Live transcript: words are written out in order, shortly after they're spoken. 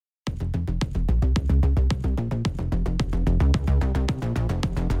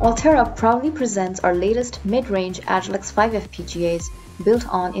Altera proudly presents our latest mid-range Agilex 5 FPGAs built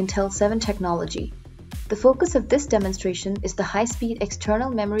on Intel 7 technology. The focus of this demonstration is the high-speed external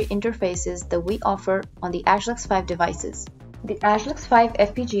memory interfaces that we offer on the Agilex 5 devices. The Agilex 5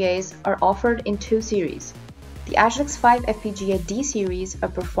 FPGAs are offered in two series. The Agilex 5 FPGA D-Series are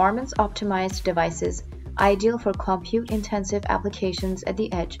performance-optimized devices ideal for compute-intensive applications at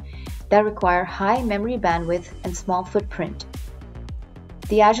the edge that require high memory bandwidth and small footprint.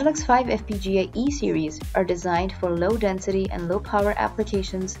 The Agilex 5 FPGA E-Series are designed for low-density and low-power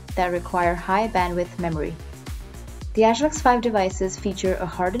applications that require high bandwidth memory. The Agilex 5 devices feature a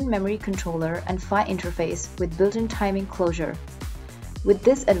hardened memory controller and PHY interface with built-in timing closure. With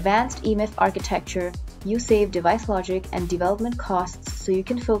this advanced EMIF architecture, you save device logic and development costs so you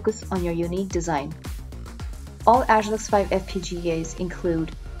can focus on your unique design. All Agilex 5 FPGAs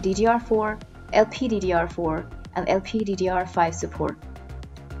include DDR4, LPDDR4, and LPDDR5 support.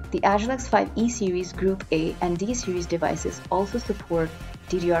 The Agilex 5 E-Series Group A and D-Series devices also support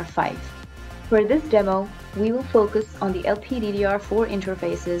DDR5. For this demo, we will focus on the LPDDR4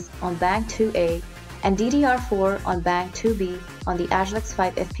 interfaces on bank 2A and DDR4 on bank 2B on the Agilex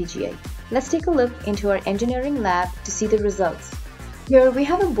 5 FPGA. Let's take a look into our engineering lab to see the results. Here we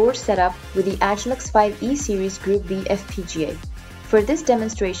have a board set up with the Agilex 5 E-Series Group B FPGA. For this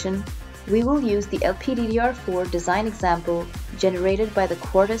demonstration, we will use the LPDDR4 design example generated by the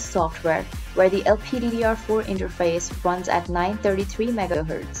Quartus software, where the LPDDR4 interface runs at 933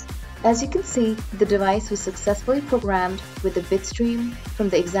 MHz. As you can see, the device was successfully programmed with the bitstream from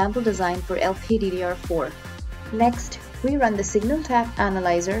the example design for LPDDR4. Next, we run the signal tap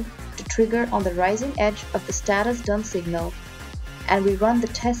analyzer to trigger on the rising edge of the status done signal, and we run the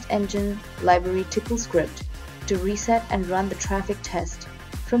test engine library tickle script to reset and run the traffic test.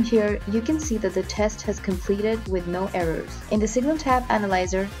 From here, you can see that the test has completed with no errors. In the signal tap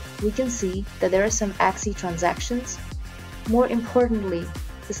analyzer, we can see that there are some AXI transactions. More importantly,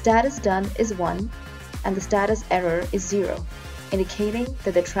 the status done is 1 and the status error is 0, indicating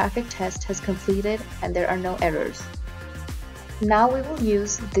that the traffic test has completed and there are no errors. Now we will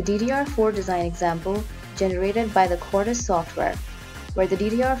use the DDR4 design example generated by the Quartus software, where the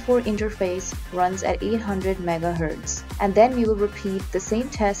DDR4 interface runs at 800 MHz, and then we will repeat the same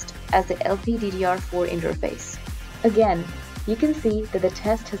test as the LPDDR4 interface. Again, you can see that the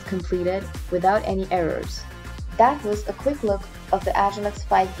test has completed without any errors. That was a quick look of the Agilex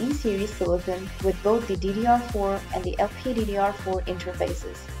 5 E-Series silicon with both the DDR4 and the LPDDR4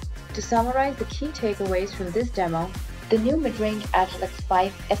 interfaces. To summarize the key takeaways from this demo, the new mid-range Agilex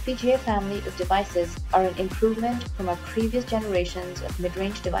 5 FPGA family of devices are an improvement from our previous generations of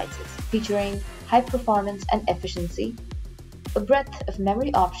mid-range devices, featuring high performance and efficiency, a breadth of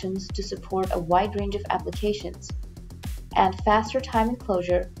memory options to support a wide range of applications, and faster time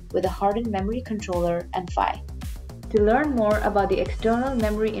enclosure with a hardened memory controller and PHY. To learn more about the external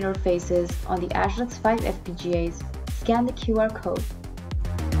memory interfaces on the Agilex 5 FPGAs, scan the QR code.